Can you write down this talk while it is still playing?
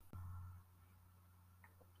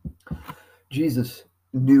Jesus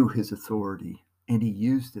knew his authority, and he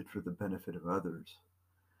used it for the benefit of others,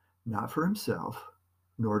 not for himself,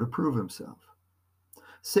 nor to prove himself.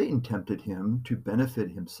 Satan tempted him to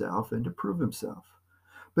benefit himself and to prove himself.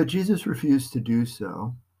 But Jesus refused to do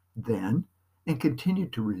so then and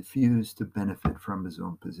continued to refuse to benefit from his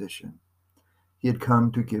own position. He had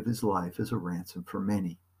come to give his life as a ransom for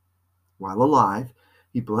many. While alive,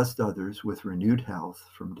 he blessed others with renewed health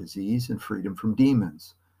from disease and freedom from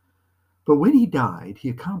demons. But when he died, he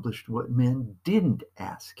accomplished what men didn't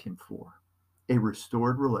ask him for: a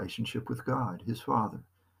restored relationship with God, his Father.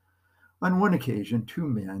 On one occasion, two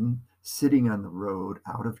men sitting on the road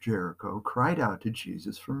out of Jericho cried out to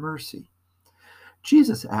Jesus for mercy.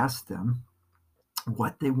 Jesus asked them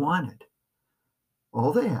what they wanted.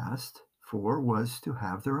 All they asked for was to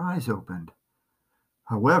have their eyes opened.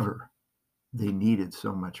 However, they needed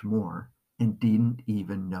so much more and didn't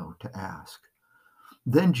even know to ask.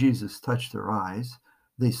 Then Jesus touched their eyes.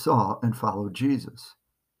 They saw and followed Jesus.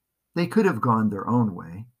 They could have gone their own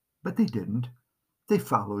way, but they didn't. They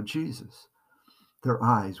followed Jesus. Their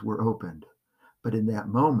eyes were opened. But in that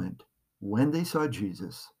moment, when they saw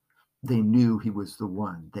Jesus, they knew he was the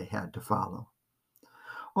one they had to follow.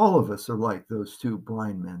 All of us are like those two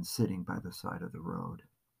blind men sitting by the side of the road.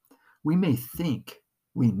 We may think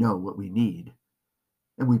we know what we need,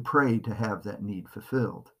 and we pray to have that need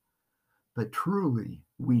fulfilled. But truly,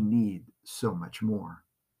 we need so much more.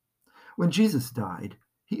 When Jesus died,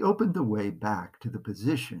 he opened the way back to the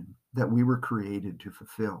position that we were created to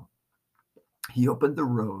fulfill. He opened the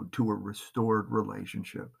road to a restored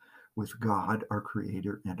relationship with God, our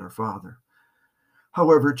Creator, and our Father.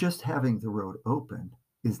 However, just having the road open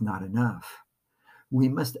is not enough. We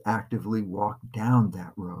must actively walk down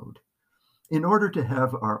that road. In order to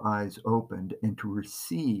have our eyes opened and to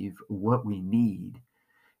receive what we need,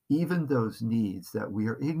 even those needs that we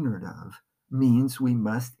are ignorant of, means we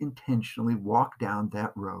must intentionally walk down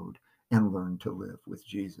that road and learn to live with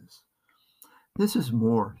Jesus. This is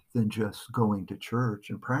more than just going to church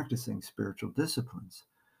and practicing spiritual disciplines.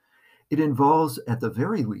 It involves, at the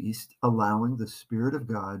very least, allowing the Spirit of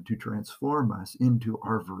God to transform us into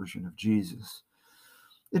our version of Jesus.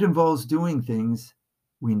 It involves doing things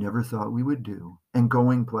we never thought we would do and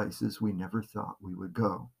going places we never thought we would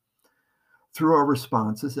go. Through our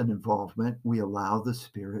responses and involvement, we allow the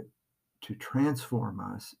Spirit to transform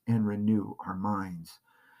us and renew our minds.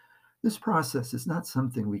 This process is not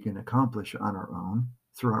something we can accomplish on our own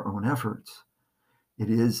through our own efforts. It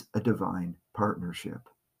is a divine partnership.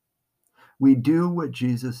 We do what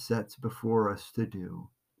Jesus sets before us to do,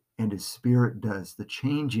 and his Spirit does the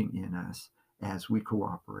changing in us as we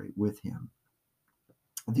cooperate with him.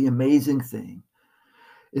 The amazing thing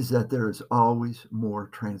is that there is always more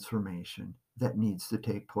transformation that needs to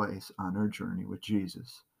take place on our journey with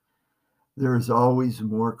Jesus. There is always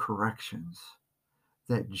more corrections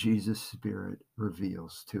that Jesus' Spirit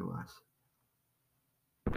reveals to us.